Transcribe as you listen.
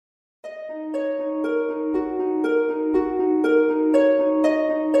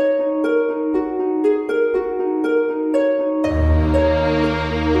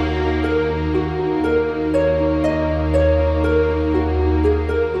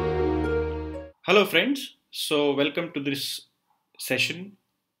Hello friends, so welcome to this session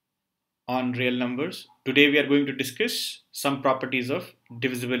on real numbers. Today we are going to discuss some properties of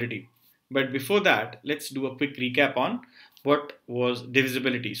divisibility. But before that, let's do a quick recap on what was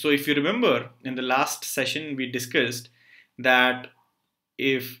divisibility. So if you remember in the last session we discussed that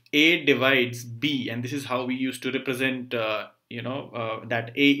if A divides B, and this is how we used to represent that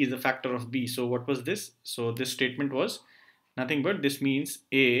A is a factor of B. So what was this? So this statement was nothing but this means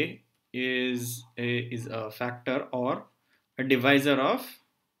A is a factor or a divisor of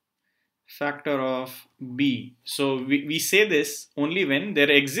factor of B. So we say this only when there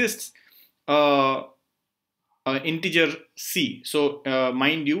exists a, a integer C. So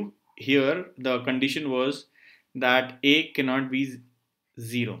mind you, here the condition was that A cannot be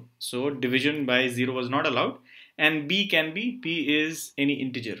 0. So division by 0 was not allowed, and B can be, P is any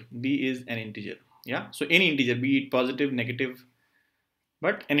integer. B is an integer. Yeah, so any integer, be it positive, negative,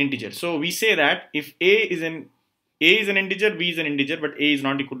 but an integer. So we say that if A is an integer, B is an integer, but A is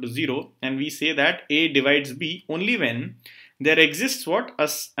not equal to 0, and we say that A divides B only when there exists what?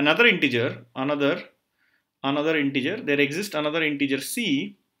 Another integer, another integer, there exists another integer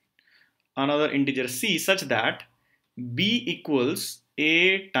C such that B equals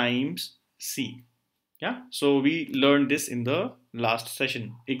A times C. Yeah, so we learned this in the last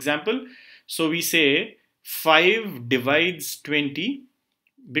session. Example, so we say 5 divides 20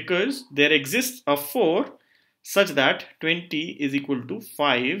 because there exists a 4 such that 20 is equal to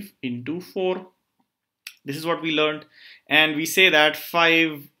 5 into 4. This is what we learned. And we say that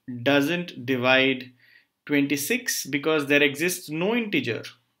 5 doesn't divide 26 because there exists no integer.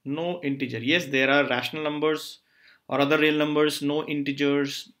 Yes, there are rational numbers or other real numbers, no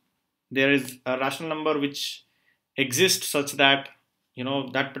integers. There is a rational number which exists such that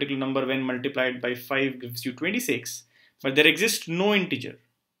that particular number when multiplied by 5 gives you 26, but there exists no integer.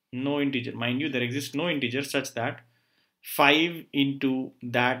 Mind you, there exists no integer such that 5 into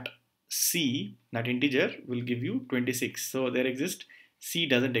that C, that integer, will give you 26. So there exists, C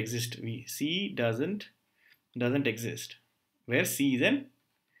doesn't exist. C doesn't exist where C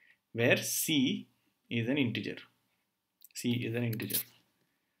is an integer. C is an integer,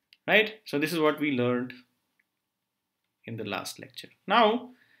 right? So this is what we learned in the last lecture.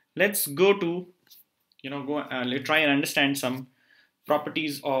 Now let's go to let's try and understand some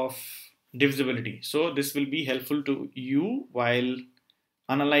properties of divisibility. So this will be helpful to you while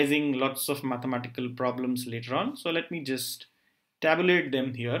analyzing lots of mathematical problems later on. So let me just tabulate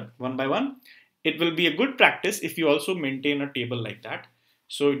them here one by one. It will be a good practice if you also maintain a table like that.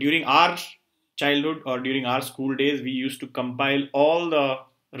 So during our childhood or during our school days, we used to compile all the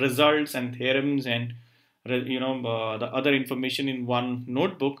results and theorems and the other information in one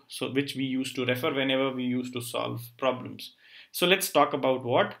notebook, so which we used to refer whenever we used to solve problems. So let's talk about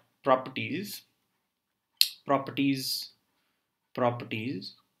what properties of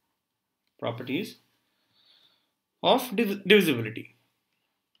divisibility.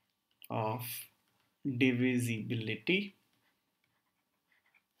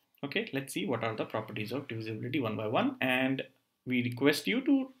 Okay, let's see what are the properties of divisibility one by one, and we request you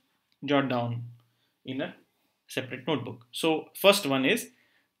to jot down in a separate notebook. So first one is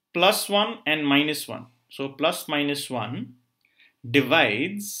 +1 and -1. So plus minus 1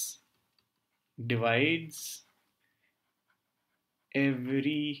 divides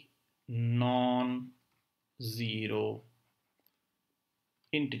every non-zero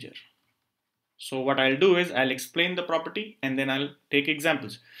integer. So what I'll do is I'll explain the property and then I'll take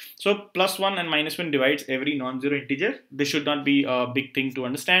examples. So +1 and -1 divides every non-zero integer. This should not be a big thing to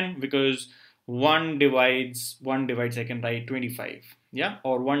understand because 1 divides I can write 25, yeah,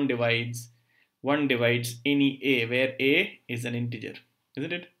 or 1 divides any A where A is an integer,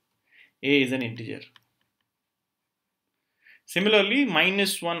 isn't it? A is an integer. Similarly,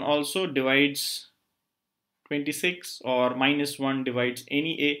 -1 also divides 26, or -1 divides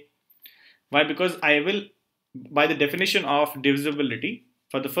any A. Why? Because I will, by the definition of divisibility,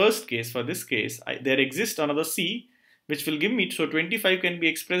 for this case, there exists another C which will give me, so 25 can be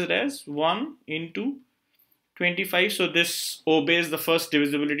expressed as 1 into 25. So this obeys the first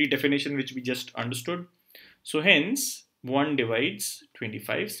divisibility definition which we just understood. So hence 1 divides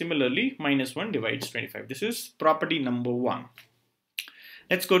 25. Similarly, -1 divides 25. This is property number 1.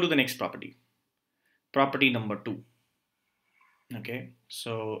 Let's go to the next property. Property number 2. Okay,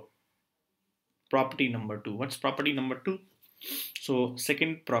 so property number 2. What's property number 2? So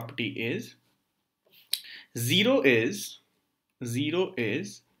second property is 0 is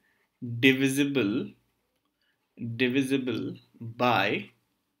divisible by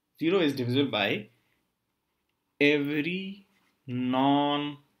every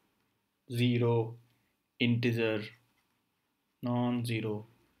non-zero zero, integer, non-zero,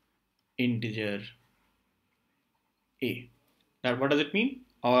 integer, a. That what does it mean?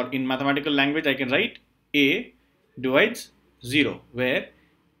 Or in mathematical language, I can write a divides 0, where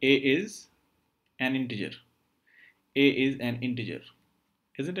a is an integer. A is an integer,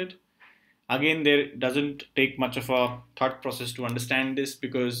 isn't it? Again, there doesn't take much of a thought process to understand this,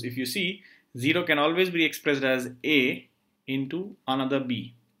 because if you see, 0 can always be expressed as a into another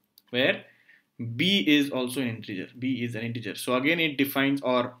b, where b is also an integer. B is an integer. So again, it defines,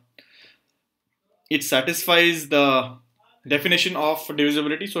 or it satisfies the definition of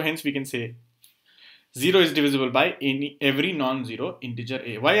divisibility. So hence we can say 0 is divisible by every non-zero integer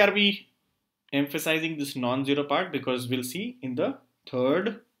a. Why are we emphasizing this non-zero part? Because we'll see in the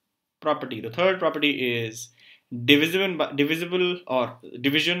third property. The third property is divisible or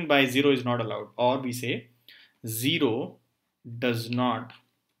division by 0 is not allowed, or we say 0 does not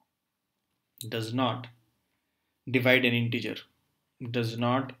divide an integer, does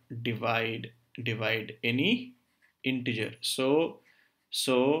not divide any integer. So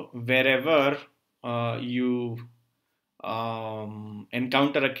wherever you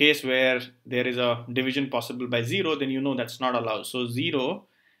encounter a case where there is a division possible by 0, then you know that's not allowed. So 0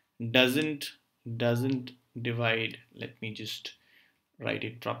 doesn't divide. Let me just write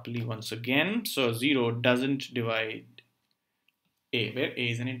it properly once again. So 0 doesn't divide a, where a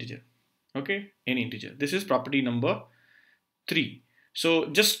is an integer. Okay, any integer. This is property number 3. So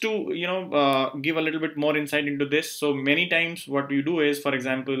just to give a little bit more insight into this, so many times what you do is, for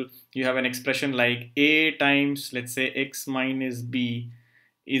example, you have an expression like a times, let's say, x minus b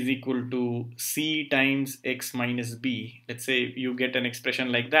is equal to c times x minus b. Let's say you get an expression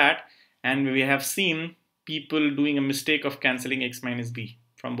like that, and we have seen people doing a mistake of cancelling x minus b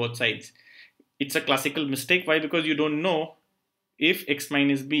from both sides. It's a classical mistake. Why? Because you don't know if x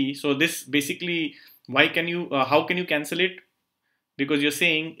minus b. So this basically, how can you cancel it? Because you're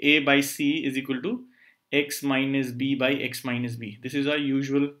saying a by c is equal to x minus b by x minus b. This is a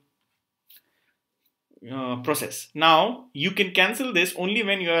usual process. Now you can cancel this only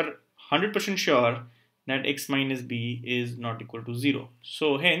when you are 100% sure that x minus b is not equal to 0.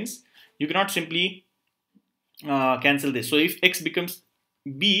 So hence you cannot simply cancel this. So if x becomes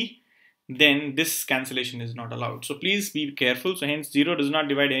b, then this cancellation is not allowed. So please be careful. So hence 0 does not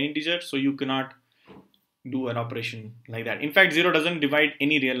divide any integer, so you cannot do an operation like that. In fact, 0 doesn't divide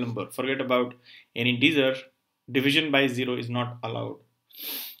any real number. Forget about any integer. Division by 0 is not allowed.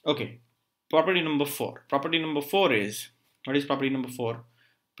 Okay, property number 4. Property number 4 is, what is property number 4?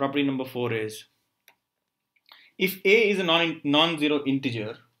 Property number 4 is, if a is a non-zero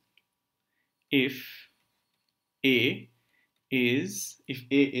integer, if a is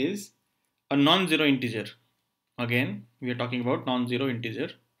a non-zero integer, again we are talking about non-zero integer,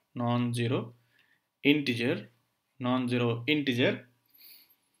 and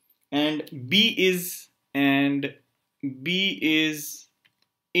b is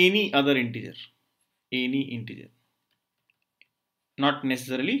any other integer, not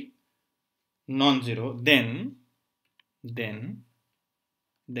necessarily non-zero, then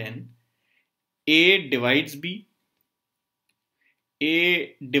a divides b,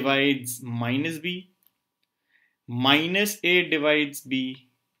 a divides minus b, minus a divides b,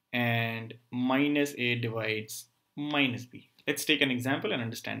 and minus a divides minus b. Let's take an example and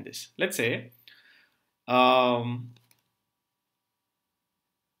understand this. Let's say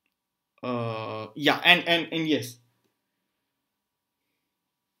yes.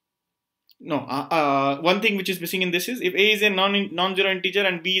 No, one thing which is missing in this is, if a is a non-zero integer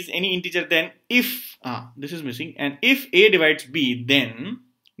and b is any integer, then if this is missing, and if a divides b,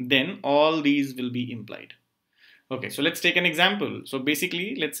 then all these will be implied. Okay, so let's take an example. So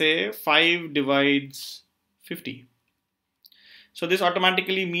basically, let's say 5 divides 50. So this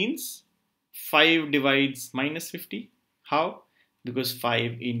automatically means 5 divides minus 50. How? Because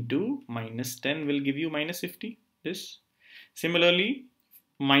 5 into minus 10 will give you minus 50. This. Similarly,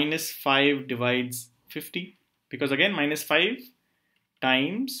 minus 5 divides 50. Because again, minus 5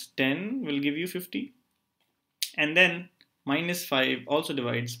 times 10 will give you 50. And then minus 5 also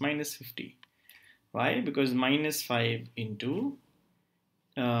divides minus 50. Why? Because minus 5 into,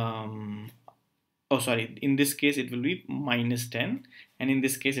 in this case it will be minus 10, and in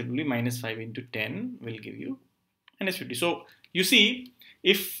this case it will be minus 5 into 10 will give you minus 50. So you see,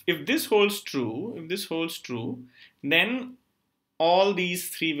 if this holds true, then all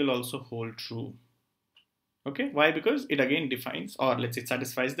these three will also hold true. Okay, why? Because it again defines, or let's say it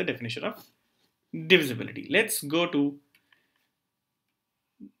satisfies the definition of divisibility. Let's go to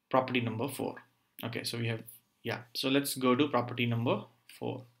property number 4. Okay, so we have, so let's go to property number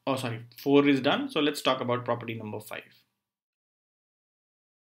 4. Oh, sorry, 4 is done. So let's talk about property number 5.